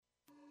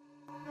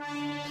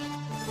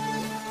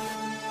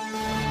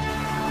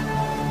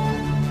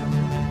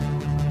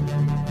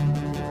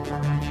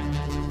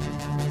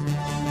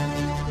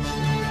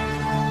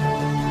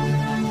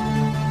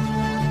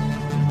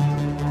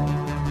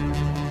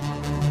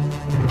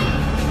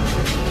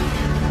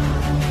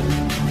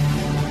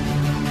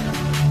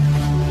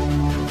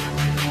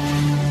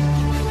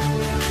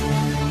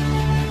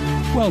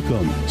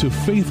Welcome to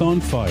Faith on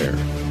Fire,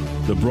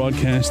 the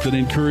broadcast that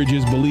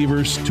encourages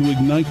believers to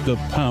ignite the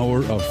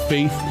power of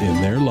faith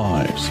in their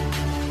lives.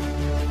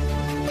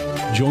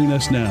 Join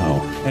us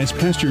now as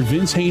Pastor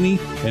Vince Haynie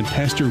and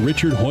Pastor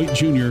Richard Hoyt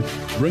Jr.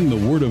 bring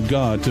the Word of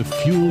God to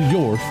fuel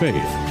your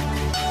faith.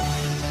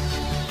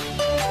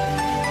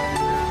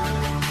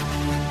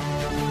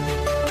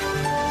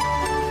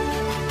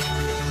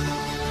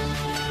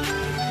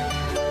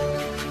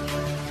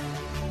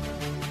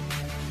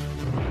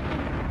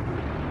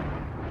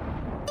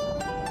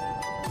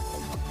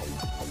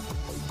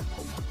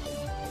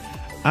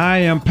 I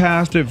am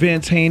Pastor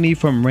Vince Haynie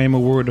from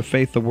Rhema Word of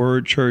Faith, the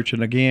Word Church.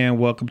 And again,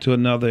 welcome to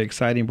another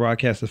exciting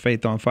broadcast of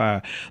Faith on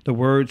Fire. The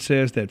Word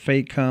says that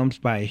faith comes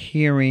by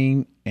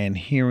hearing and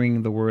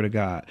hearing the Word of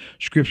God.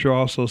 Scripture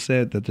also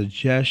said that the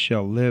just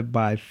shall live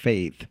by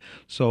faith.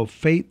 So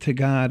faith to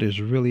God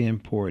is really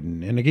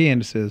important. And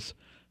again, it says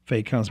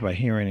faith comes by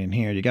hearing and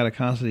hearing. You got to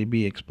constantly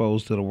be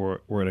exposed to the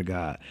Word of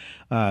God.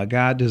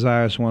 God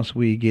desires once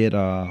we get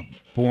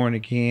born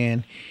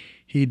again,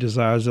 He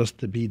desires us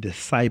to be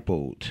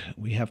discipled.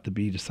 We have to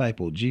be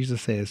discipled.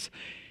 Jesus says,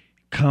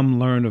 come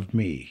learn of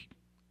me.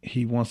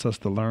 He wants us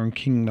to learn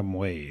kingdom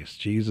ways.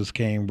 Jesus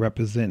came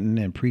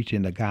representing and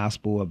preaching the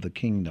gospel of the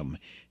kingdom.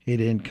 He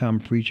didn't come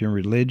preaching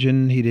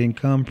religion. He didn't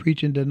come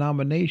preaching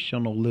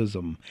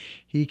denominationalism.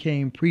 He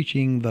came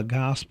preaching the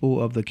gospel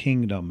of the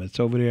kingdom. It's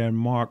over there in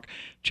Mark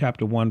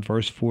chapter 1,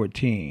 verse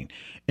 14.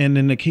 And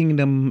in the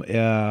kingdom,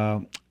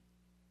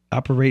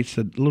 operates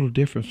a little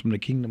different from the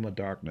kingdom of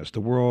darkness. The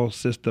world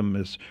system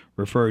is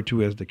referred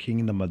to as the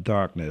kingdom of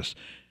darkness.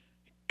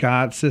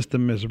 God's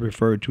system is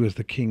referred to as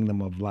the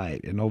kingdom of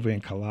light. And over in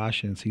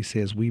Colossians, he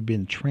says we've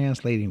been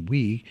translating,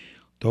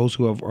 those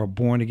who are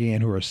born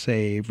again, who are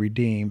saved,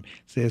 redeemed,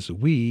 says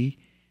we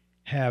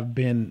have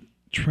been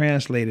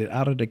translated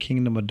out of the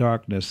kingdom of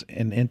darkness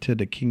and into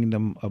the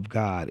kingdom of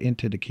God,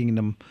 into the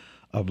kingdom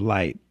of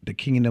light, the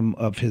kingdom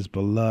of his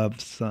beloved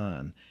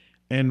Son.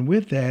 And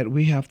with that,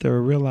 we have to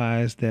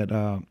realize that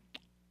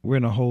we're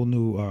in a whole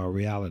new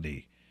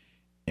reality.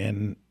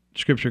 And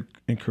Scripture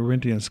in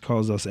Corinthians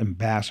calls us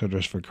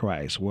ambassadors for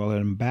Christ. Well,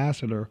 an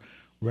ambassador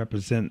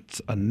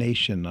represents a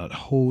nation, a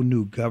whole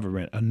new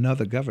government,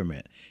 another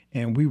government.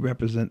 And we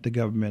represent the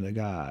government of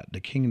God, the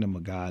kingdom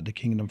of God, the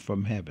kingdom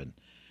from heaven.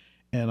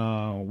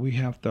 And we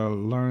have to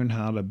learn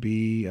how to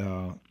be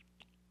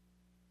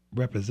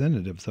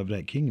representatives of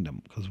that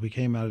kingdom, because we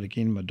came out of the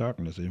kingdom of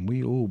darkness, and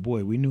we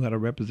knew how to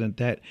represent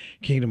that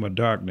kingdom of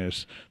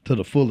darkness to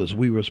the fullest.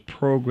 We was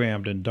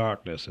programmed in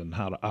darkness and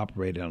how to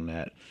operate on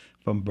that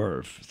from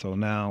birth. So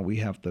now we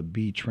have to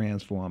be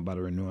transformed by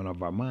the renewing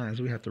of our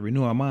minds. We have to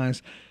renew our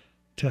minds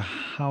to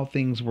how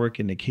things work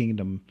in the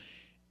kingdom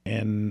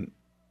and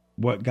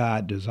what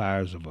God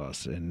desires of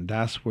us. And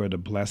that's where the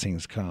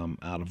blessings come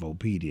out of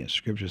obedience.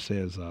 Scripture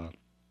says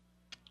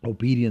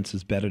obedience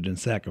is better than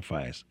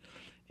sacrifice.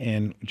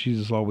 And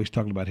Jesus always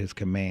talked about his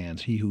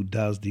commands. He who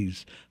does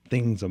these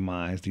things of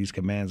mine, these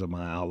commands of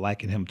mine, I'll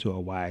liken him to a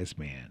wise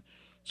man.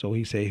 So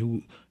he say,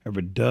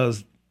 whoever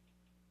does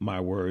my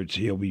words,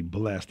 he'll be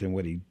blessed in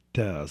what he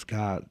does.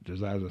 God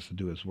desires us to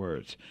do his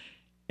words.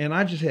 And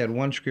I just had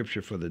one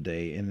scripture for the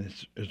day, and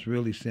it's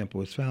really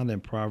simple. It's found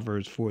in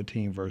Proverbs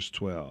 14, verse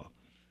 12.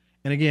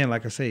 And again,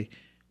 like I say,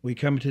 we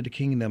come into the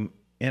kingdom,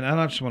 and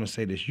I just want to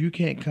say this. You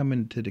can't come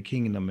into the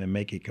kingdom and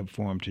make it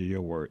conform to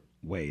your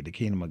way, the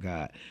kingdom of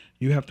God.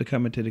 You have to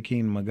come into the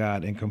kingdom of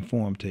God and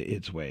conform to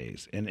its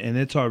ways. And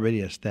it's already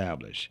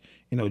established.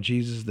 You know,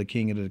 Jesus is the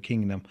king of the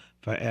kingdom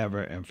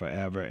forever and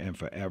forever and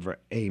forever.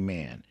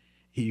 Amen.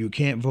 You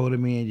can't vote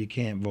him in. You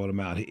can't vote him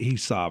out.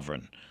 He's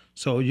sovereign.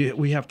 So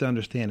we have to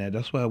understand that.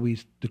 That's why we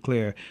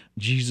declare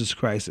Jesus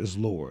Christ as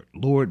Lord.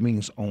 Lord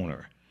means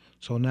owner.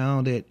 So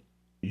now that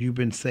you've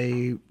been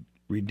saved,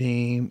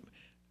 redeemed,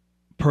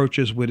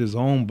 purchased with his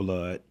own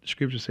blood,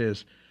 Scripture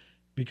says,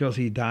 because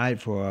he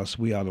died for us,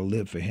 we ought to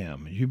live for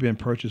him. We've been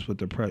purchased with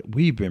the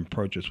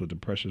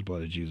precious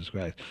blood of Jesus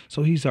Christ.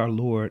 So he's our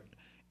Lord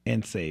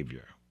and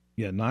Savior.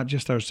 Yeah, not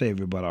just our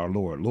Savior, but our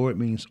Lord. Lord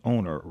means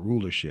owner,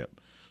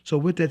 rulership. So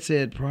with that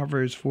said,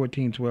 Proverbs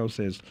 14:12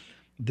 says,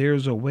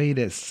 there's a way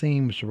that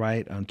seems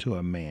right unto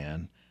a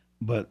man,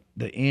 but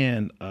the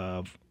end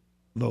of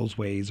those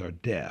ways are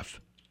death.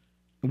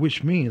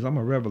 Which means, I'm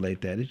going to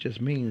revelate that. It just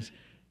means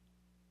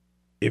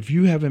if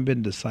you haven't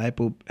been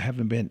discipled,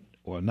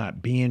 or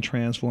not being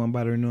transformed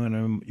by the renewing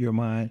of your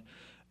mind,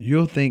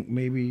 you'll think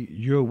maybe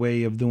your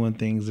way of doing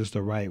things is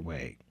the right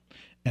way.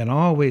 And I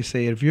always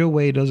say, if your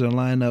way doesn't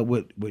line up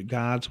with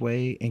God's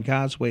way, and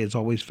God's way is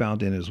always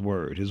found in his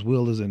word. His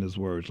will is in his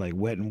words, like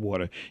wet and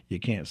water. You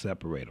can't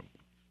separate them.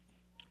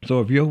 So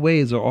if your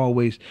ways are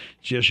always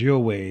just your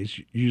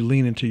ways, you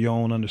lean into your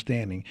own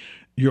understanding,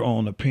 your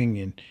own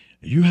opinion,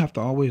 you have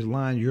to always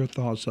line your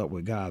thoughts up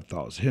with God's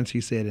thoughts. Hence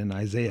he said in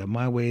Isaiah,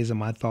 my ways and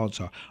my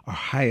thoughts are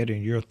higher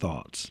than your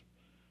thoughts.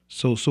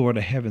 So are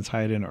the heavens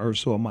higher than the earth,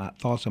 so are my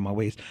thoughts and my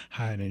ways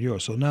higher than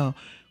yours. So now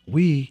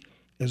we,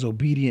 as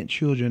obedient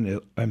children,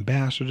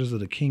 ambassadors of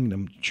the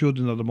kingdom,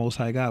 children of the Most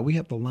High God, we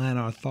have to line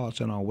our thoughts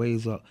and our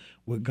ways up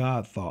with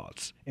God's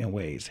thoughts and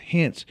ways.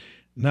 Hence,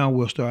 Now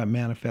we'll start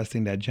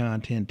manifesting that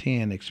John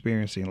 10:10,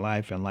 experiencing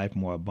life and life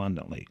more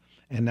abundantly.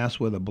 And that's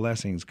where the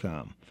blessings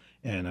come.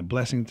 And a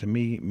blessing to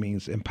me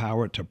means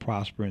empowered to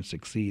prosper and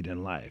succeed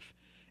in life.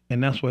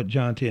 And that's what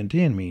John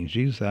 10:10 means.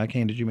 Jesus said, I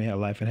came that you may have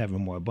life and have it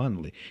more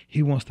abundantly.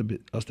 He wants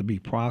us to be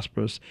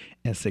prosperous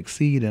and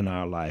succeed in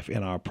our life,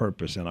 in our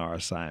purpose, in our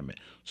assignment.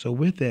 So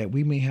with that,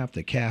 we may have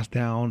to cast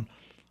down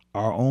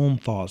our own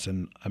thoughts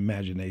and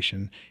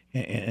imagination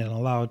and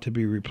allow it to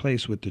be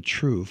replaced with the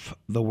truth,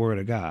 the Word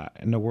of God.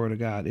 And the Word of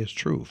God is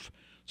truth.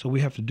 So we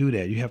have to do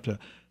that. You have to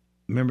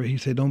remember, he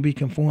said, don't be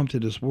conformed to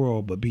this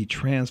world, but be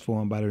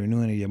transformed by the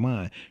renewing of your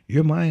mind.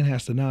 Your mind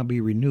has to now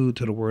be renewed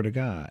to the Word of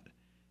God.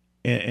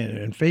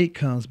 And faith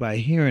comes by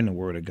hearing the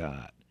Word of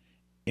God.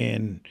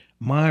 And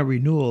mind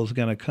renewal is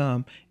going to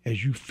come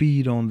as you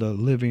feed on the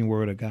living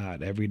Word of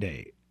God every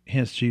day.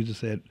 Hence, Jesus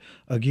said,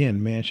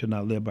 again, man should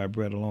not live by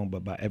bread alone,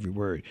 but by every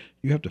word.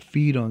 You have to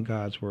feed on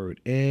God's word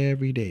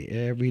every day,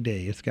 every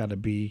day. It's got to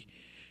be,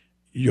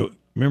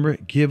 remember,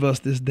 give us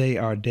this day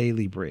our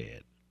daily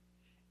bread.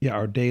 Yeah,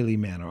 our daily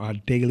manna, our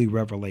daily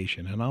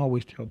revelation. And I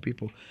always tell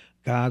people,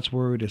 God's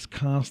word is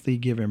constantly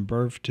giving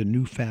birth to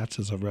new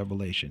facets of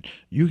revelation.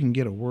 You can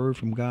get a word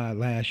from God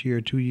last year,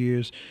 2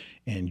 years,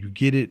 and you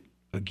get it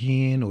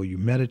again, or you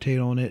meditate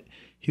on it,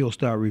 he'll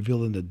start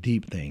revealing the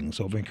deep things.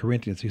 Over in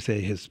Corinthians, he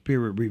said his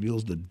spirit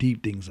reveals the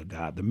deep things of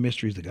God, the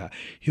mysteries of God.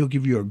 He'll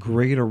give you a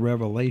greater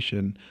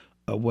revelation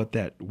of what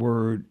that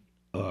word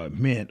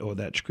meant, or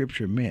that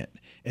scripture meant,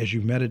 as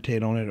you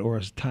meditate on it or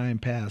as time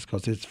passes,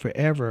 because it's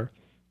forever.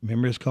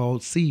 Remember, it's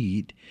called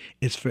seed.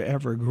 It's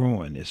forever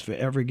growing. It's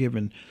forever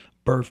giving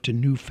birth to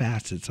new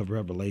facets of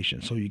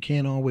revelation. So you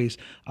can't I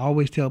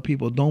always tell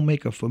people, don't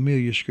make a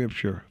familiar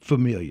scripture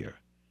familiar,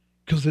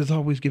 because it's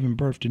always giving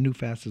birth to new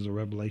facets of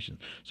revelation.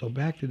 So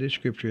back to this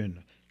scripture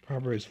in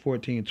Proverbs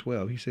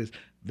 14:12, he says,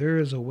 there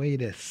is a way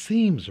that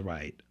seems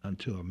right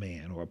unto a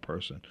man or a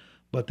person,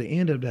 but the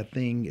end of that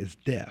thing is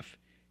death.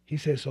 He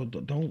says, so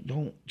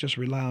don't just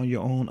rely on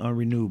your own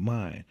unrenewed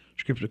mind.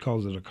 Scripture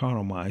calls it a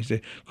carnal mind. He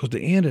said, because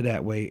the end of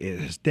that way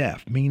is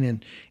death,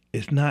 meaning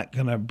it's not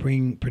going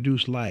to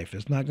produce life.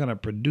 It's not going to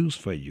produce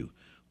for you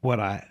what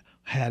I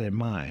had in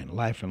mind,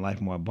 life and life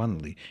more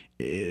abundantly.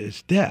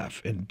 It's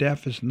death, and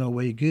death is no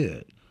way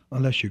good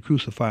unless you're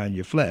crucifying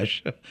your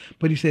flesh.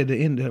 But he said the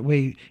end of that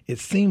way, it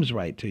seems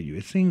right to you.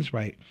 It seems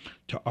right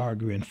to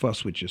argue and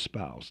fuss with your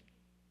spouse.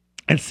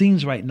 It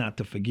seems right not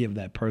to forgive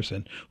that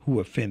person who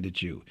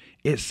offended you.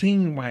 It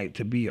seems right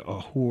to be a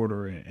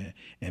hoarder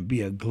and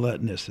be a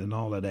gluttonous and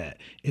all of that.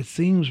 It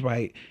seems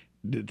right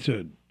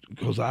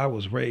because I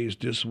was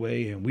raised this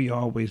way and we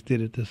always did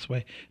it this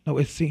way. No,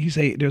 he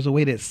say there's a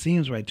way that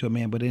seems right to a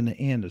man, but in the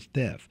end it's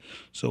death.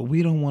 So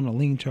we don't want to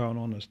lean to our own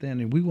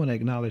understanding. We want to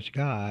acknowledge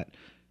God,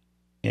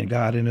 and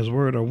God and his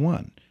word are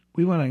one.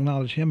 We want to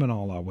acknowledge him in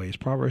all our ways.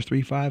 Proverbs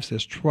 3:5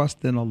 says,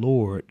 trust in the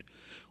Lord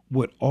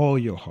with all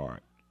your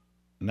heart.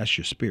 And that's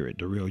your spirit,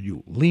 the real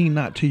you. Lean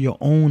not to your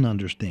own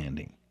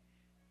understanding,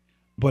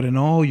 but in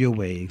all your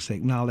ways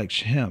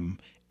acknowledge him,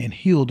 and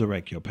he'll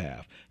direct your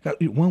path.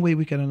 One way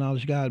we can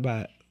acknowledge God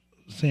by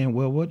saying,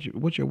 well,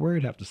 what's your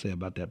word have to say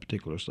about that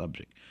particular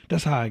subject?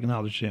 That's how I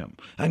acknowledge him.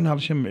 I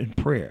acknowledge him in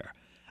prayer.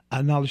 I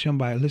acknowledge him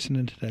by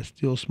listening to that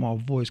still small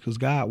voice, because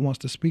God wants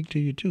to speak to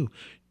you too.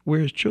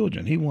 We're his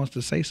children. He wants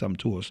to say something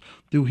to us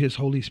through his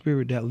Holy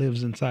Spirit that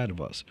lives inside of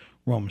us.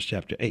 Romans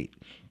chapter 8.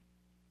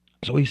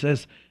 So he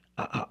says,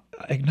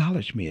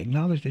 acknowledge me.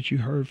 Acknowledge that you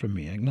heard from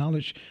me.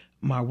 Acknowledge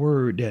my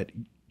word that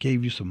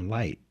gave you some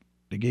light,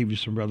 that gave you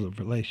some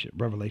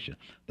revelation.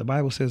 The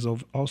Bible says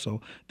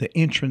also, the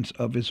entrance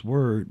of his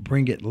word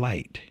bringeth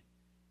light.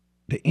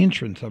 The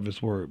entrance of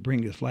his word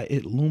bringeth light.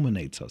 It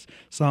illuminates us.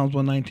 Psalms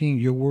 119,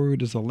 your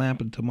word is a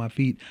lamp unto my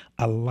feet,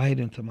 a light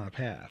unto my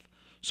path.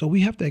 So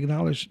we have to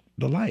acknowledge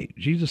the light.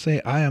 Jesus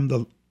said, I am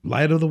the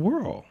light of the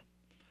world.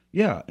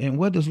 Yeah, and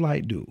what does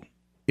light do?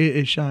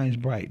 It shines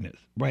bright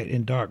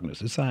in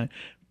darkness. It shines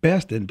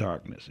best in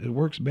darkness. It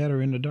works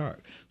better in the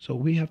dark. So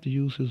we have to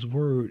use his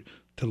word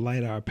to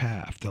light our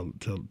path,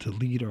 to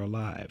lead our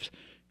lives,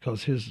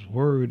 because his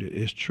word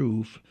is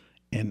truth.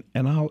 And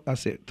I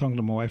said, talking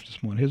to my wife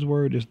this morning, his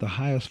word is the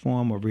highest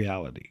form of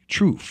reality.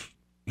 Truth.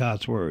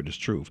 God's word is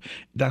truth.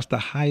 That's the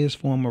highest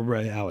form of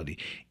reality.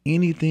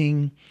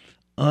 Anything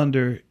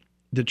under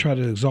to try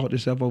to exalt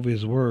itself over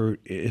his word,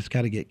 it's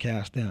got to get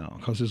cast down,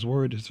 because his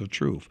word is the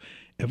truth.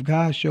 If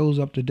God shows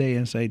up today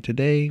and say,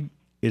 today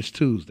is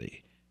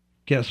Tuesday,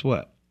 guess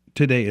what?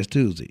 Today is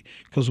Tuesday,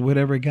 because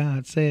whatever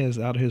God says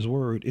out of his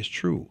word is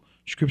true.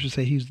 Scripture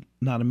says he's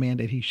not a man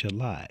that he should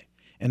lie.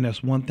 And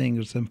that's one thing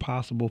that's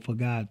impossible for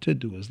God to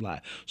do, is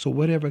lie. So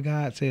whatever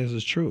God says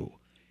is true.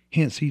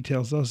 Hence, he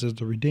tells us as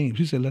the redeemed.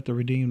 He said, let the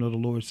redeemed of the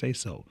Lord say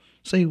so.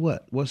 Say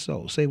what? What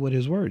so? Say what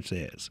his word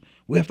says.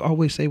 We have to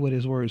always say what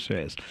his word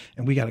says.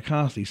 And we got to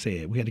constantly say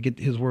it. We got to get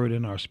his word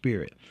in our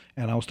spirit.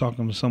 And I was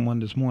talking to someone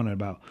this morning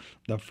about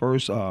the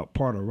first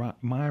part of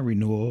mind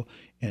renewal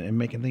and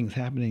making things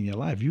happen in your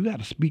life. You got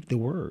to speak the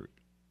word.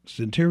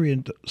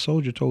 centurion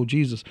soldier told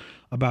Jesus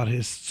about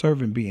his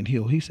servant being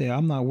healed. He said,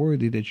 I'm not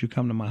worthy that you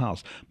come to my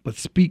house, but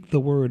speak the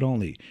word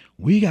only.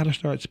 We got to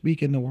start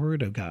speaking the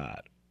word of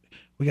God.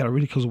 We got to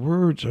really, because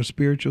words are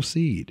spiritual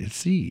seed. It's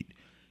seed.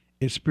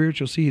 It's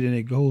spiritual seed, and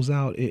it goes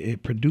out.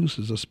 It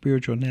produces a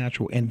spiritual,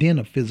 natural, and then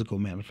a physical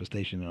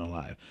manifestation in our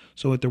life.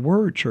 So at the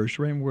Word Church,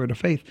 Rhema Word of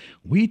Faith,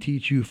 we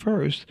teach you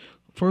first.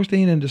 First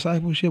thing in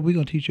discipleship, we're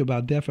going to teach you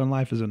about death and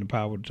life is in the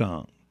power of the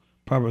tongue.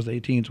 Proverbs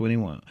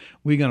 18:21.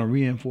 We're going to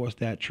reinforce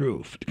that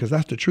truth because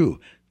that's the truth.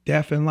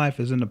 Death and life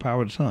is in the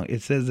power of the tongue.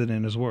 It says it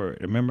in his word.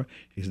 Remember,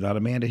 he's not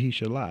a man that he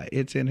should lie.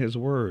 It's in his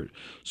word.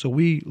 So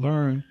we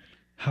learn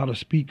how to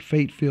speak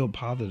faith-filled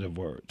positive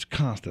words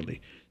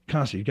constantly.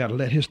 Constantly. You got to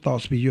let his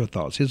thoughts be your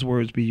thoughts, his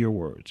words be your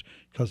words.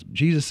 Because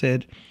Jesus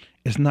said,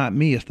 it's not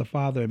me, it's the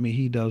Father in me.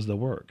 He does the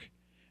work.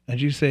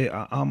 And you say,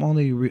 I'm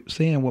only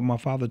saying what my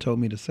Father told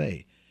me to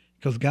say.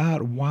 Because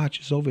God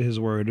watches over his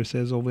word. It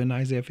says over in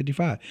Isaiah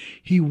 55,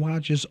 he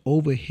watches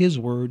over his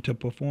word to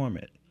perform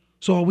it.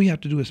 So all we have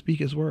to do is speak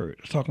his word.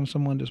 I was talking to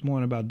someone this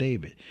morning about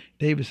David.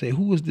 David said,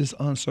 who is this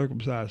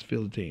uncircumcised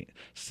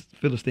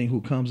Philistine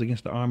who comes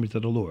against the armies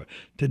of the Lord?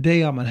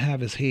 Today I'm going to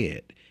have his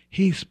head.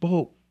 He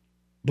spoke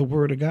the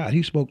word of God.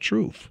 He spoke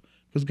truth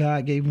because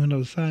God gave him an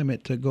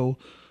assignment to go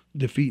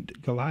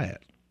defeat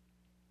Goliath.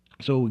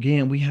 So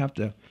again, we have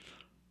to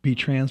be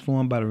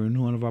transformed by the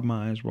renewing of our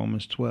minds,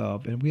 Romans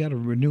 12. And we have to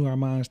renew our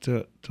minds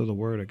to the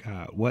word of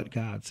God, what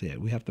God said.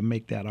 We have to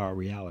make that our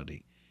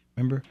reality.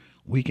 Remember,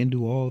 we can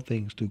do all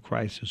things through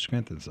Christ who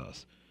strengthens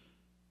us.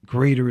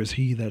 Greater is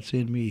he that's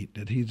in me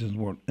that he's in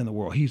the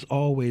world. He's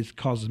always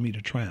causes me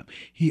to triumph.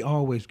 He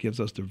always gives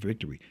us the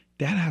victory.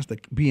 That has to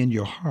be in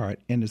your heart,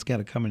 and it's got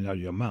to come out of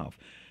your mouth.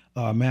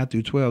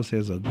 Matthew 12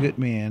 says, a good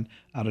man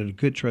out of the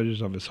good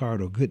treasures of his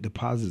heart or good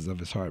deposits of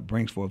his heart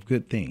brings forth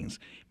good things.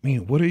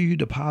 Meaning, what are you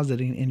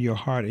depositing in your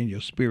heart and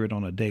your spirit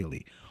on a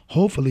daily?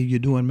 Hopefully you're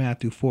doing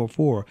Matthew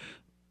 4:4,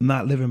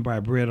 not living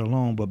by bread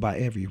alone, but by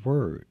every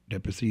word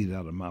that proceeds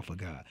out of the mouth of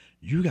God.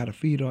 You got to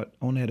feed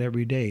on that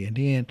every day. And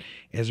then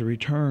as a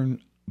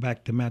return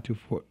back to Matthew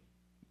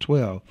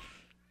 4:12,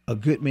 a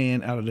good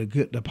man out of the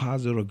good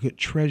deposit or good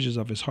treasures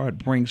of his heart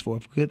brings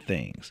forth good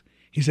things.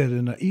 He said,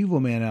 and an evil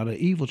man out of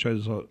evil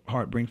treasures of his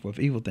heart brings forth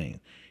evil things.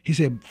 He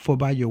said, for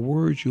by your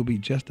words you'll be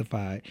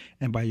justified,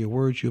 and by your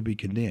words you'll be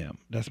condemned.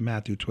 That's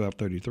Matthew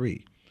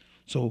 12:33.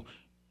 So,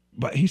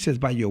 but he says,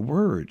 by your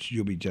words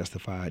you'll be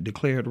justified,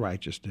 declared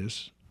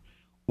righteousness,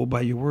 or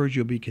by your words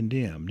you'll be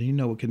condemned. And you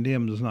know what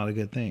condemned is not a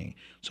good thing.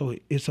 So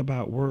it's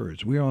about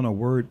words. We're on a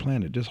word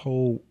planet. This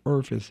whole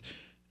earth is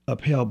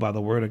upheld by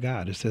the word of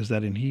God. It says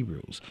that in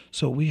Hebrews.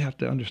 So we have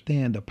to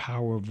understand the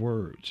power of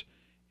words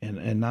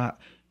and not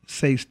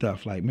say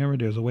stuff like, remember,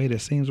 there's a way that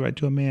seems right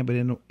to a man, but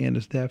in the end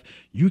of death,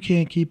 you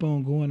can't keep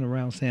on going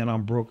around saying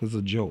I'm broke as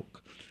a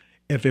joke.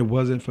 If it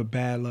wasn't for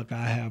bad luck,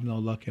 I have no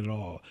luck at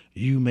all.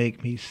 You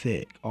make me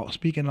sick.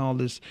 Speaking all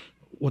this,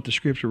 what the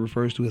scripture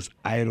refers to as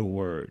idle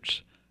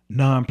words,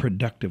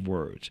 non-productive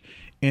words.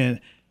 And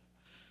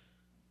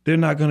they're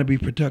not going to be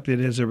productive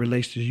as it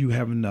relates to you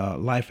having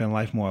life and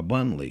life more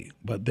abundantly,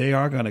 but they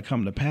are going to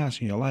come to pass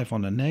in your life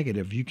on the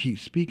negative. You keep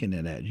speaking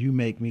in that. You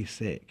make me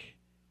sick.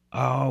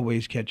 I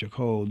always catch a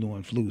cold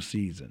during flu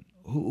season.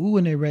 Who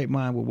in their right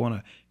mind would want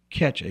to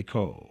catch a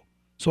cold?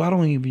 So I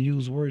don't even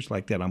use words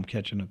like that. I'm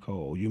catching a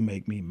cold. You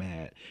make me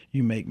mad.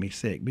 You make me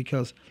sick.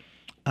 Because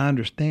I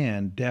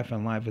understand death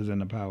and life is in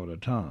the power of the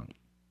tongue.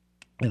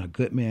 And a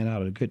good man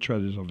out of the good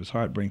treasures of his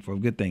heart brings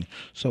forth good things.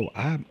 So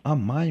I'm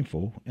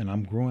mindful, and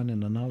I'm growing in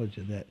the knowledge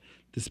of that,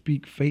 to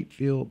speak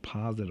faith-filled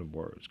positive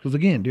words. Because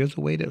again, there's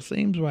a way that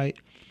seems right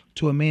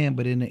to a man,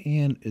 but in the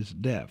end it's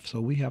death.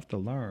 So we have to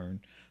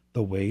learn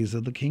the ways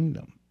of the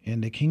kingdom.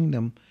 In the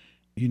kingdom,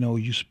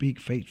 you speak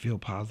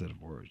faith-filled positive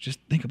words. Just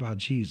think about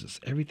Jesus.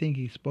 Everything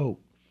he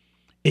spoke,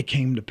 it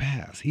came to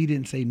pass. He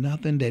didn't say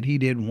nothing that he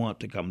didn't want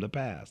to come to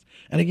pass.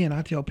 And again,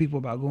 I tell people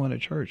about going to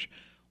church.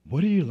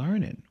 What are you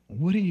learning?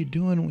 What are you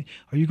doing?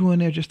 Are you going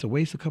there just to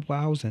waste a couple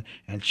hours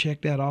and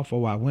check that off?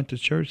 Oh, I went to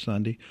church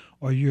Sunday.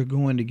 Or you're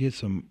going to get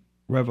some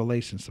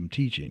revelation, some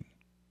teaching.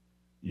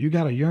 You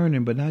got a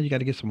yearning, but now you got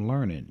to get some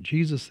learning.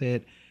 Jesus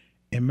said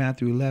in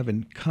Matthew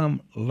 11,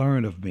 come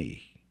learn of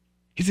me.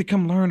 He said,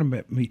 come learn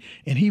of me.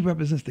 And he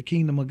represents the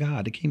kingdom of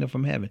God, the kingdom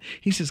from heaven.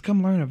 He says,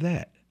 come learn of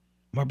that.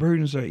 My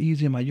burdens are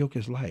easy and my yoke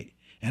is light.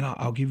 And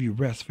I'll give you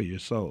rest for your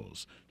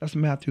souls. That's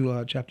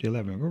Matthew chapter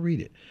 11. Go read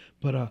it.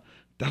 But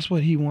that's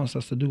what he wants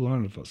us to do,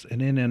 learn of us.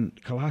 And then in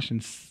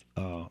Colossians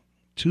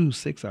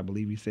 2:6, I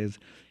believe he says,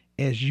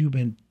 as you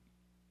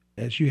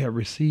have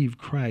received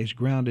Christ,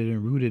 grounded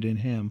and rooted in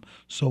him,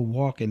 so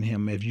walk in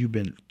him as you've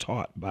been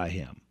taught by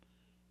him.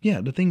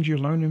 Yeah, the things you're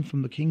learning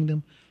from the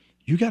kingdom,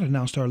 you got to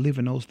now start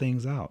living those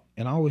things out.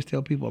 And I always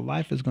tell people,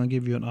 life is going to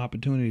give you an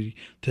opportunity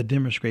to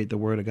demonstrate the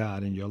word of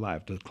God in your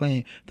life, to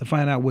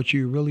find out what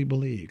you really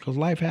believe. Because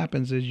life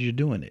happens as you're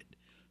doing it.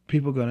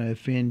 People are going to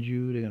offend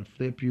you. They're going to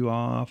flip you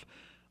off.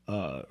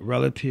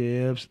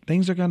 Relatives,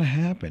 things are going to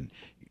happen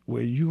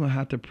where you're going to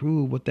have to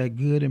prove what that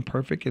good and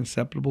perfect,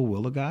 acceptable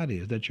will of God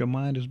is, that your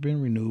mind has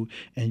been renewed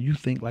and you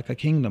think like a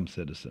kingdom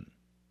citizen.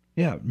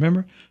 Yeah,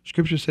 remember?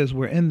 Scripture says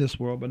we're in this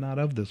world, but not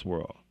of this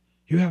world.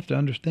 You have to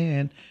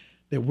understand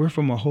that we're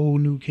from a whole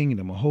new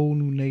kingdom, a whole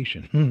new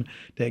nation,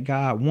 that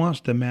God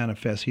wants to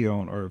manifest here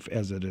on earth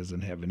as it is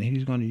in heaven. And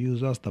he's going to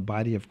use us, the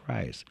body of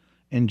Christ.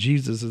 And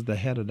Jesus is the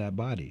head of that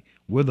body.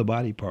 We're the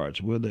body parts.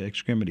 We're the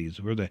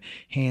extremities. We're the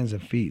hands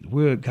and feet.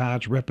 We're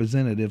God's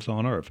representatives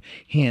on earth.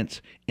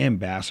 Hence,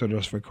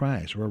 ambassadors for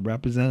Christ. We're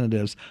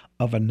representatives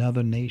of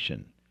another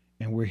nation.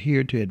 And we're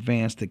here to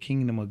advance the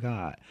kingdom of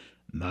God.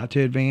 Not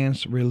to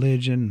advance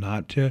religion,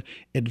 not to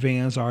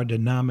advance our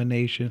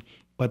denomination,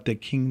 but the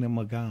kingdom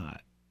of God.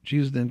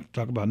 Jesus didn't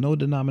talk about no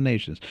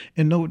denominations,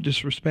 and no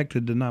disrespect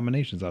to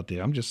denominations out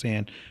there. I'm just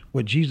saying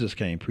what Jesus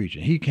came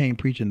preaching. He came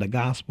preaching the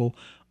gospel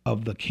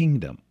of the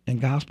kingdom,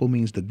 and gospel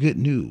means the good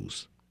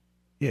news.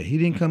 Yeah, he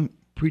didn't come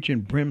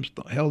preaching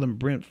brimstone, hell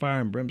and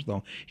fire and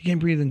brimstone. He came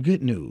preaching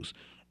good news.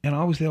 And I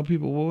always tell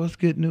people, well, what's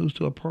good news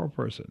to a poor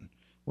person?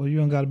 Well, you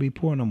don't got to be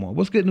poor no more.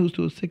 What's good news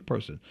to a sick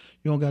person?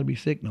 You don't got to be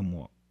sick no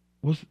more.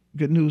 What's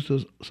good news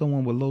to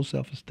someone with low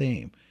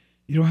self-esteem?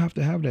 You don't have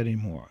to have that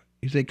anymore.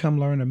 He said, come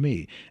learn of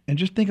me. And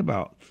just think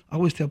about, I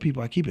always tell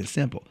people, I keep it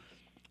simple.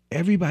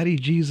 Everybody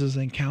Jesus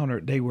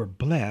encountered, they were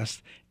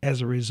blessed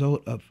as a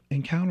result of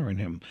encountering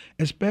him,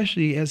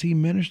 especially as he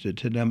ministered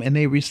to them and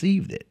they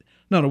received it.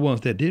 Now, the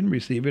ones that didn't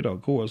receive it,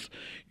 of course,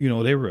 they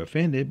were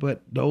offended,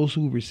 but those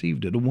who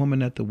received it, the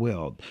woman at the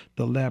well,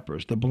 the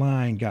lepers, the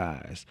blind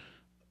guys,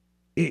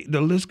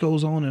 the list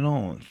goes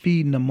on,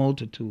 feeding the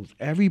multitudes.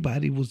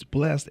 Everybody was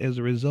blessed as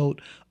a result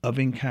of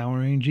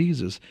encountering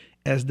Jesus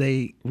as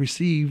they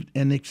received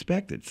and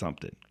expected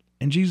something.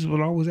 And Jesus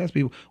would always ask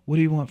people, what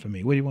do you want from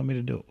me? What do you want me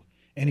to do?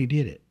 And he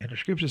did it. And the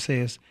scripture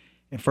says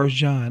in 1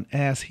 John,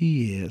 as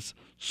he is,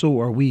 so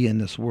are we in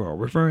this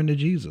world, referring to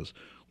Jesus.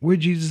 We're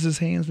Jesus'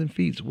 hands and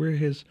feet. We're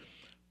his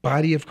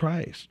body of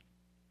Christ.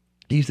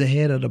 He's the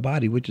head of the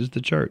body, which is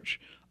the church.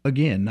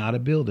 Again, not a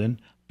building,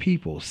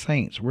 people,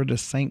 saints. We're the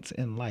saints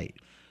in light.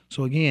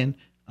 So again,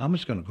 I'm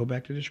just going to go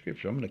back to the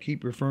scripture. I'm going to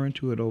keep referring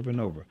to it over and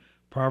over.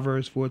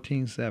 Proverbs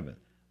 14:7.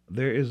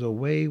 There is a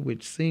way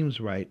which seems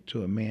right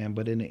to a man,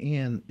 but in the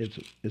end,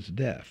 it's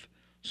death.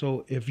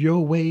 So if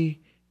your way,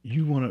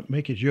 you want to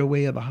make it your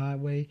way or the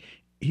highway,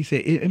 he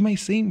said, it may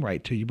seem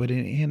right to you, but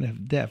in the end, it's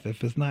death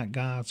if it's not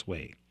God's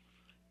way.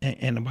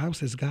 And the Bible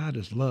says God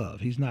is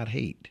love. He's not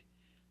hate.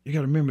 You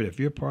got to remember, if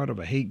you're part of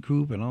a hate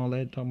group and all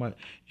that, talking about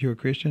you're a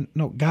Christian,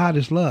 no, God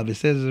is love. It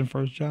says it in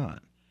 1 John.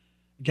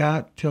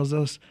 God tells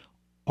us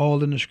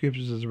all in the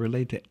scriptures as it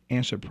relates to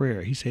answered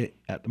prayer. He said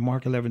at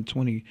Mark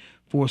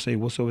 11:24, say,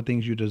 whatsoever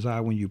things you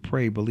desire when you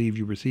pray, believe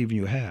you receive and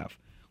you have.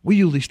 We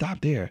usually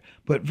stop there.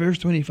 But verse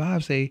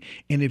 25 say,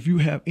 and if you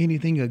have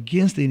anything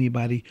against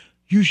anybody,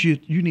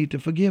 you need to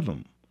forgive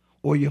them,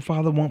 or your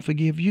Father won't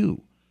forgive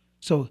you.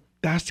 So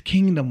that's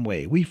kingdom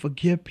way. We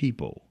forgive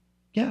people.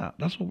 Yeah,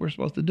 that's what we're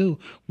supposed to do.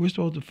 We're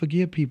supposed to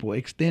forgive people,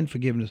 extend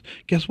forgiveness.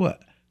 Guess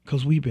what?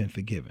 Because we've been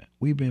forgiven.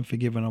 We've been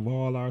forgiven of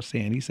all our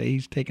sin. He said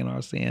he's taken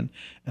our sin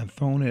and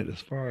thrown it as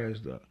far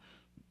as the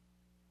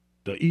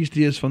east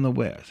is from the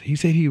west. He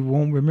said he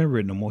won't remember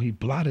it no more. He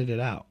blotted it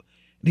out.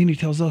 Then he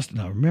tells us,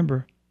 now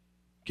remember,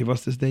 give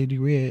us this daily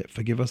bread,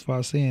 forgive us for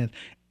our sins,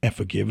 and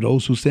forgive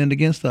those who sinned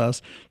against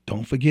us.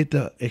 Don't forget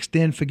to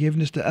extend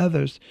forgiveness to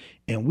others.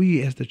 And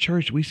we as the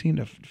church, we seem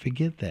to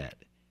forget that.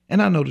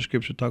 And I know the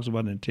scripture talks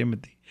about in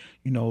Timothy,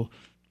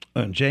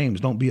 and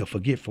James, don't be a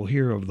forgetful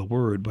hearer of the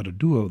word, but a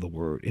doer of the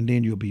word, and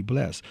then you'll be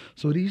blessed.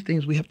 So these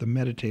things we have to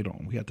meditate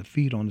on. We have to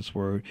feed on this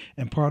word,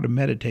 and part of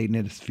meditating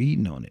it is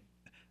feeding on it,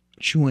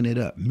 chewing it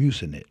up,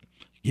 musing it,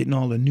 getting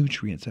all the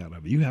nutrients out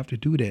of it. You have to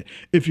do that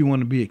if you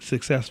want to be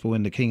successful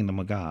in the kingdom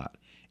of God.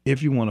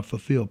 If you want to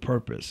fulfill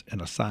purpose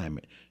and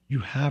assignment, you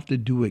have to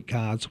do it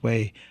God's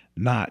way,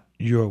 not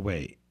your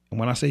way. And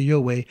when I say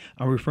your way,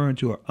 I'm referring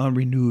to an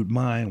unrenewed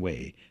mind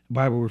way. The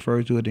Bible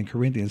refers to it in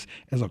Corinthians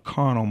as a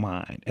carnal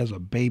mind, as a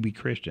baby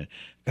Christian.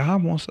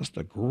 God wants us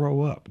to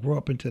grow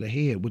up into the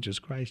head, which is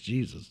Christ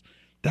Jesus.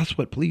 That's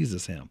what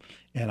pleases him.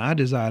 And I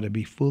desire to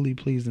be fully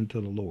pleasing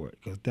to the Lord,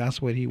 because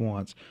that's what he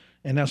wants,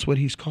 and that's what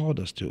he's called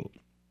us to.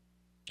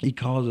 He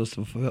calls us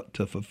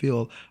to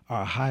fulfill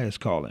our highest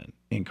calling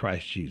in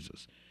Christ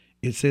Jesus.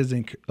 It says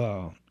in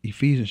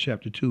Ephesians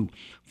chapter 2,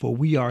 for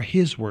we are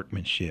his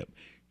workmanship,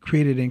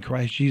 created in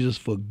Christ Jesus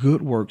for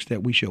good works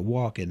that we should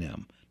walk in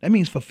them. That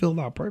means fulfill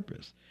our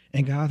purpose.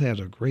 And God has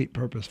a great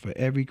purpose for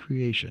every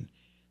creation,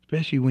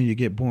 especially when you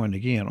get born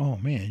again. Oh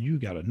man, you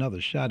got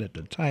another shot at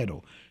the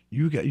title.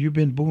 You've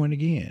been born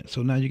again.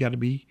 So now you got to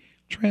be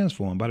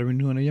transformed by the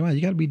renewing of your mind.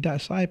 You got to be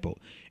discipled.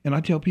 And I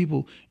tell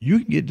people, you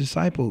can get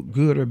discipled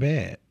good or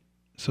bad.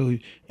 So,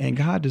 and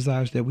God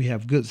desires that we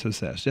have good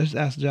success. Just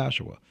ask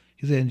Joshua.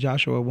 He said in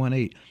Joshua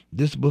 1:8,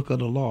 this book of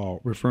the law,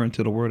 referring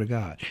to the word of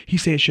God, he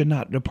said, should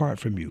not depart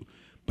from you,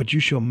 but you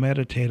shall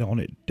meditate on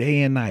it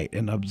day and night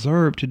and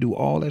observe to do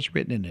all that's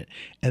written in it.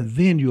 And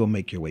then you'll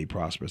make your way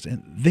prosperous,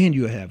 and then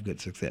you'll have good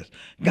success.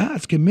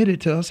 God's committed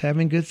to us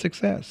having good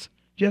success.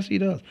 Yes, he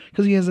does,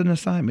 because he has an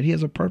assignment. He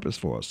has a purpose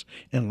for us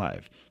in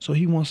life. So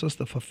he wants us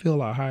to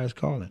fulfill our highest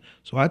calling.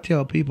 So I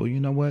tell people, you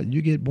know what?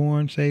 You get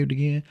born, saved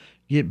again,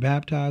 Get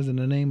baptized in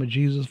the name of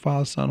Jesus,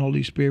 Father, Son,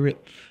 Holy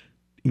Spirit,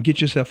 and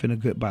get yourself in a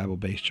good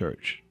Bible-based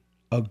church.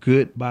 A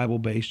good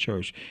Bible-based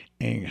church,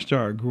 and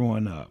start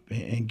growing up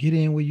and get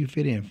in where you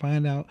fit in.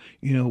 Find out,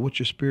 what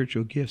your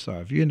spiritual gifts are.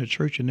 If you're in the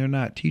church and they're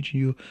not teaching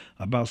you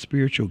about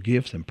spiritual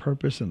gifts and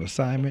purpose and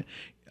assignment,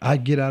 I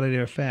get out of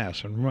there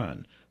fast and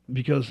run,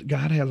 because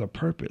God has a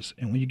purpose.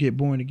 And when you get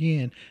born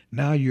again,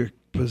 now you're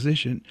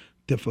positioned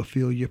to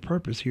fulfill your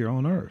purpose here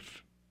on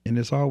earth. And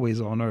it's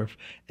always on earth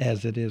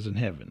as it is in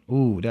heaven.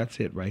 Ooh, that's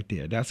it right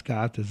there. That's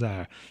God's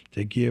desire,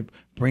 to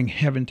bring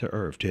heaven to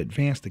earth, to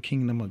advance the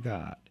kingdom of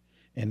God.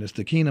 And it's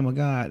the kingdom of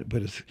God,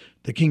 but it's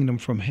the kingdom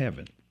from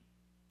heaven.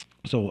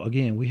 So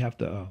again, we have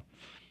to,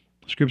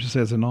 Scripture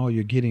says, in all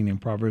you're getting, in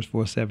Proverbs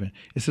 4:7,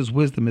 it says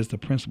wisdom is the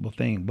principal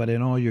thing, but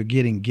in all you're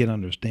getting, get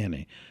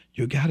understanding.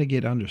 You got to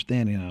get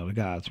understanding out of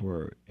God's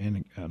word.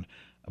 And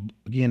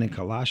again, in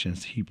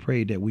Colossians, he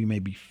prayed that we may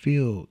be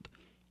filled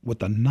with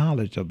the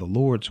knowledge of the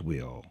Lord's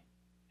will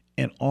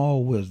and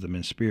all wisdom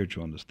and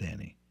spiritual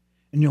understanding.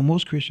 And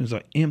most Christians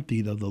are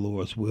emptied of the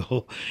Lord's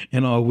will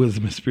and all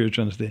wisdom and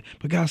spiritual understanding.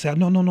 But God said,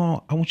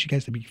 no, I want you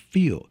guys to be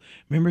filled.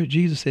 Remember,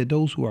 Jesus said,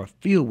 those who are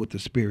filled with the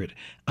Spirit,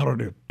 out of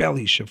their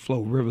bellies shall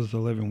flow rivers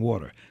of living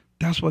water.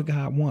 That's what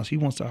God wants. He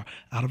wants out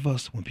of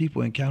us, when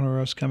people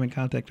encounter us, come in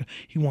contact,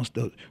 he wants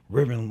the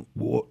living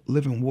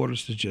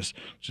waters to just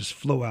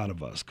flow out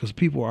of us, because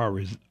people are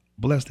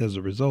blessed as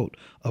a result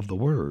of the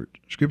word.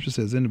 Scripture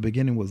says, in the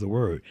beginning was the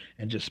word,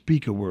 and just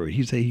speak a word.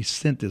 He said he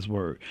sent his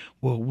word.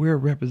 Well, we're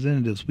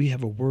representatives. We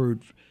have a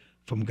word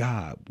from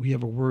God. We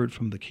have a word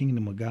from the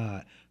kingdom of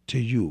God to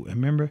you. And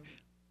remember,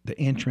 the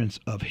entrance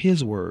of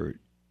his word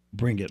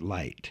bringeth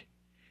light.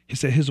 He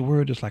said his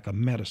word is like a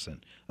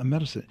medicine. A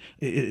medicine,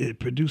 it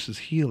produces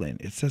healing.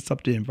 It sets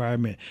up the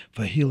environment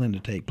for healing to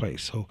take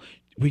place. So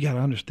we got to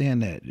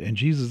understand that. And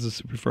Jesus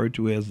is referred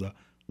to as the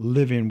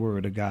living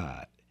word of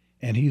God.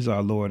 And he's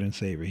our Lord and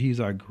Savior.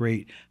 He's our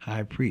great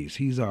high priest.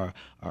 He's our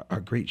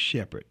great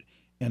shepherd.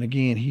 And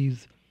again,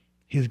 he's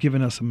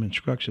given us some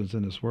instructions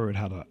in his word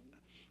how to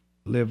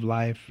live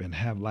life and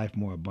have life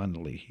more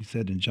abundantly. He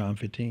said in John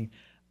 15,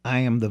 I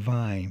am the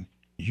vine,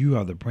 you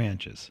are the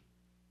branches.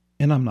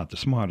 And I'm not the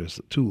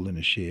smartest tool in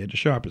the shed, the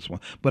sharpest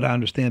one, but I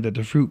understand that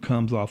the fruit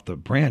comes off the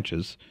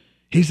branches.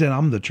 He said,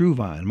 I'm the true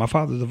vine. My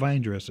Father's the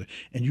vine dresser,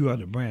 and you are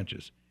the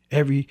branches.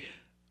 Every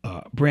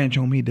branch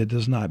on me that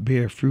does not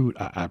bear fruit,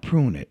 I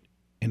prune it.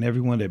 And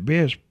everyone that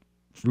bears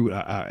fruit,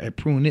 I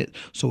prune it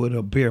so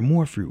it'll bear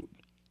more fruit.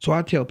 So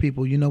I tell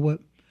people, you know what?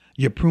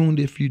 You're pruned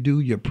if you do,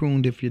 you're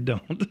pruned if you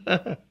don't.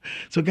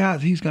 So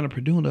guys, he's going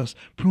to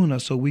prune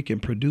us so we can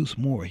produce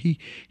more. He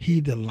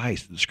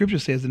delights. The scripture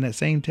says in that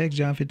same text,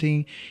 John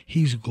 15,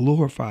 he's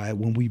glorified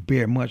when we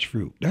bear much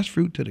fruit. That's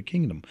fruit to the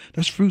kingdom.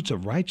 That's fruits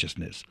of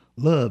righteousness,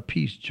 love,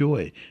 peace,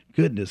 joy,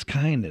 goodness,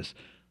 kindness,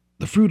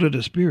 the fruit of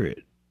the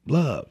Spirit,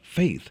 love,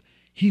 faith.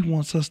 He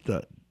wants us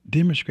to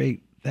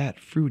demonstrate that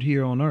fruit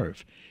here on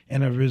earth.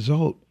 And as a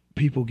result,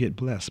 people get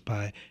blessed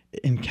by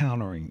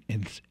encountering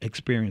and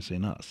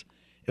experiencing us.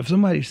 If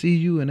somebody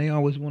sees you and they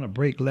always want to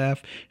break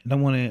left and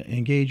don't want to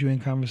engage you in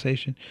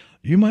conversation,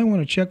 you might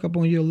want to check up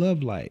on your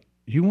love light.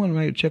 You want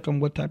to check on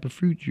what type of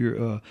fruit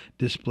you're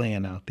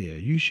displaying out there.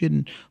 You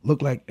shouldn't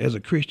look like, as a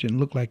Christian,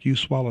 look like you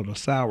swallowed a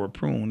sour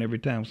prune every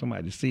time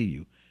somebody see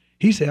you.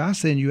 He said, I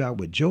send you out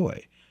with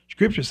joy.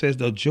 Scripture says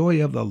the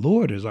joy of the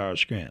Lord is our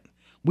strength.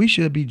 We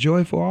should be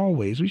joyful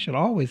always. We should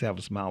always have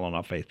a smile on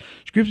our face.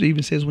 Scripture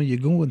even says when you're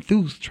going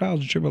through trials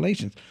and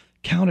tribulations,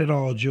 count it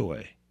all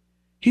joy.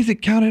 He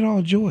said, count it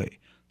all joy.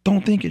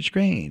 Don't think it's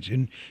strange.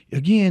 And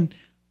again,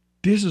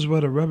 this is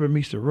where the rubber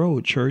meets the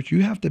road, church.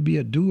 You have to be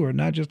a doer,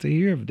 not just a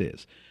hearer of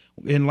this.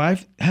 And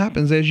life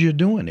happens as you're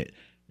doing it.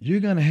 You're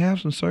going to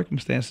have some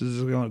circumstances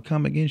that are going to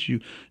come against you.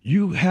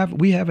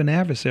 We have an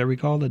adversary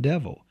called the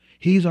devil.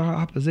 He's our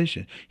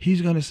opposition.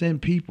 He's going to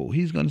send people.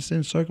 He's going to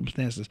send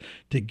circumstances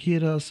to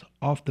get us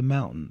off the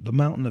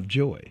mountain of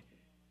joy.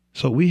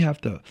 So we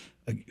have to,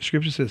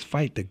 Scripture says,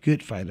 fight the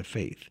good fight of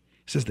faith.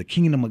 It says the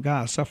kingdom of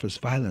God suffers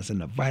violence and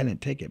the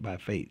violent take it by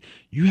faith.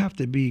 You have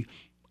to be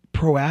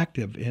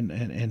proactive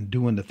in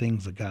doing the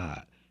things of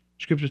God.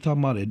 Scripture is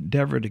talking about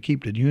endeavor to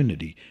keep the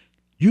unity.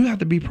 You have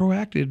to be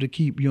proactive to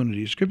keep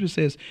unity. Scripture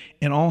says,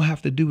 and all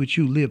have to do with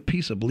you live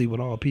peaceably with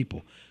all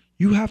people.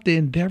 You have to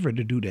endeavor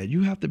to do that.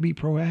 You have to be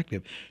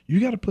proactive. You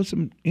got to put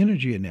some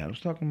energy in that. I was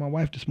talking to my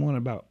wife this morning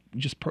about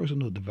just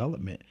personal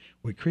development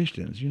with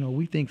Christians.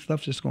 We think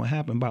stuff's just going to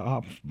happen by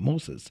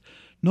osmosis.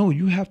 No,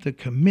 you have to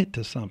commit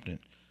to something.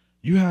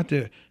 You have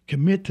to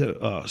commit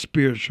to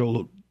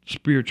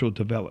spiritual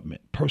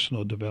development,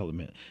 personal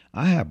development.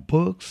 I have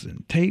books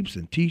and tapes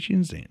and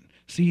teachings and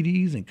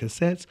CDs and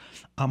cassettes.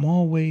 I'm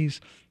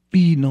always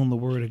feeding on the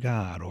Word of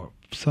God or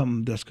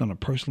something that's going to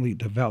personally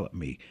develop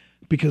me.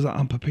 Because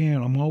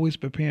I'm always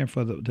preparing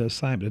for the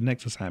assignment, the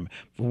next assignment,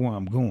 for where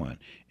I'm going.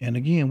 And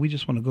again, we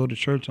just want to go to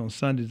church on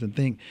Sundays and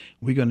think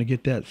we're going to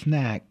get that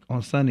snack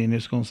on Sunday and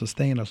it's going to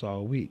sustain us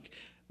all week.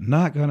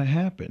 Not going to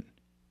happen.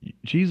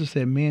 Jesus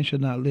said man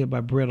should not live by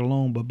bread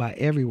alone, but by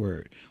every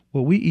word.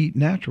 Well, we eat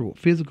natural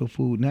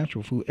food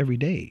every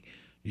day.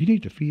 You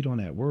need to feed on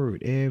that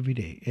word every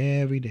day,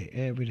 every day,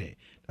 every day.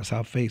 That's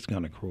how faith's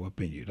going to grow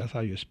up in you. That's how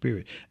your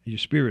spirit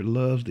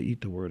loves to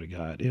eat the word of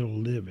God. It'll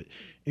live it.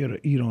 It'll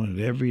eat on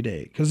it every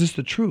day because it's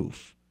the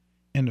truth.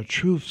 And the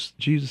truth,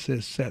 Jesus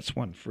says, sets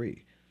one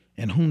free.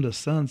 And whom the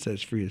Son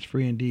sets free is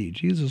free indeed.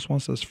 Jesus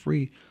wants us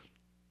free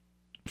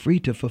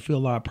to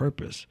fulfill our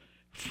purpose,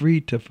 free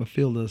to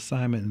fulfill the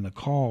assignment and the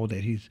call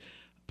that he's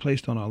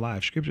placed on our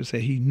life. Scripture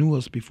said he knew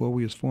us before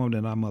we was formed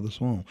in our mother's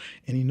womb,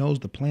 and he knows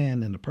the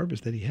plan and the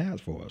purpose that he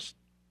has for us.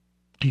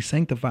 He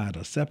sanctified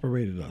us,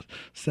 separated us,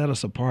 set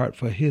us apart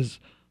for his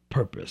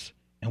purpose,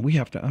 and we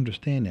have to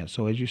understand that.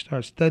 So as you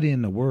start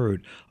studying the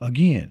word,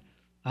 again,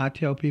 I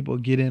tell people,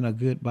 get in a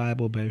good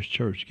Bible-based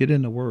church. Get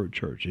in the Word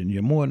Church. And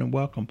you're more than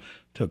welcome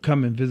to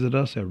come and visit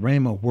us at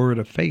Rhema Word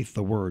of Faith,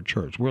 the Word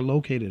Church. We're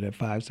located at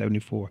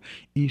 574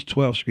 East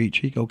 12th Street,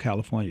 Chico,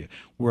 California.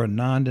 We're a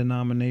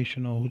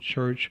non-denominational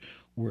church.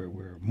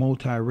 We're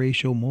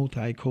multiracial,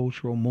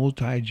 multicultural,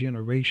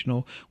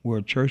 multi-generational. We're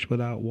a church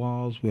without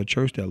walls. We're a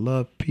church that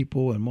loves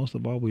people, and most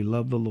of all, we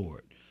love the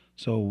Lord.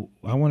 So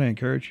I want to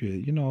encourage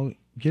you,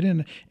 get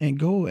in and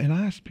go and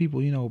ask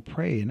people,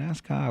 pray and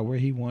ask God where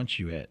he wants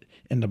you at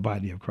in the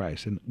body of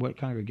Christ and what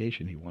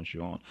congregation he wants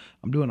you on.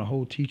 I'm doing a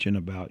whole teaching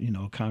about,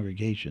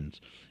 congregations.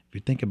 If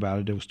you think about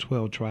it, there was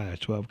 12 tribes,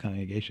 12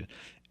 congregations.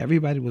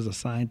 Everybody was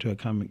assigned to a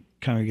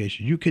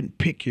congregation. You couldn't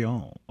pick your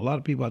own. A lot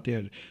of people out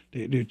there,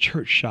 they're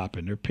church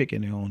shopping. They're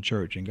picking their own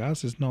church. And God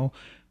says, no,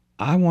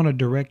 I want to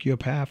direct your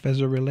path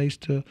as it relates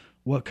to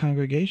what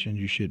congregation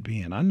you should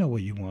be in. I know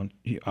where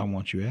I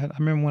want you at. I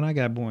remember when I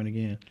got born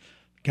again,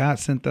 God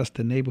sent us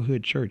to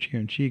neighborhood church here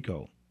in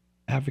Chico,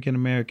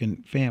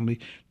 African-American family,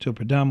 to a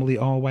predominantly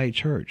all-white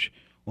church.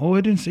 Oh,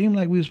 it didn't seem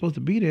like we were supposed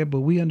to be there,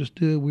 but we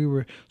understood we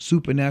were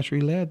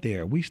supernaturally led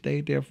there. We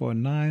stayed there for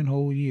 9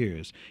 whole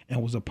years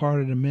and was a part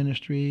of the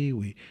ministry.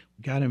 We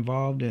got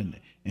involved in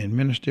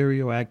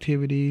ministerial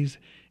activities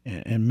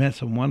and met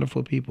some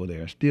wonderful people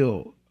there.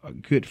 Still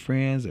good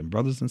friends and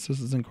brothers and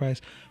sisters in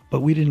Christ,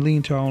 but we didn't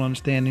lean to our own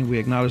understanding. We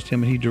acknowledged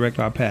him and he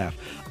directed our path.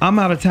 I'm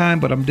out of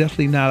time, but I'm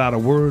definitely not out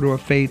of word or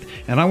faith.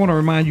 And I want to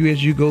remind you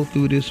as you go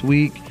through this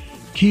week,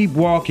 keep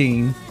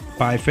walking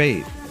by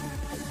faith.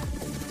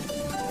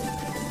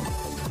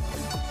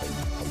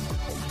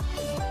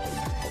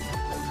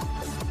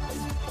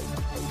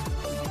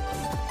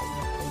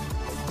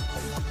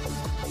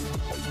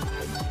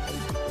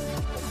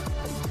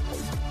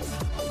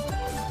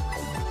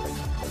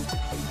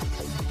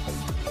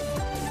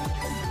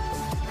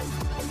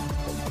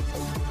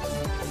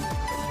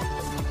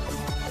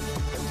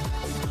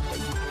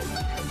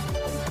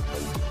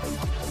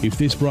 If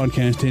this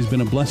broadcast has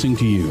been a blessing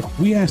to you,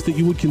 we ask that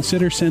you would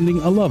consider sending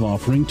a love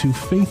offering to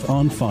Faith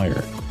on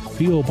Fire,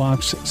 P.O.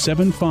 Box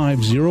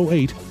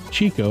 7508,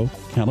 Chico,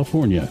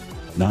 California,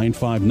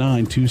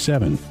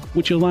 95927,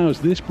 which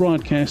allows this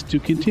broadcast to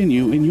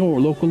continue in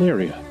your local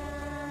area.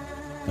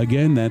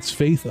 Again, that's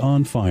Faith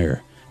on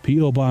Fire,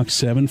 P.O. Box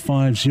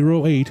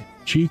 7508,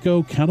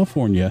 Chico,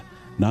 California,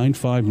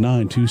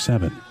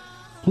 95927.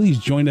 Please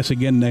join us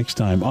again next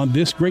time on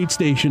this great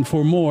station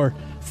for more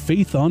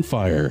Faith on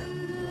Fire.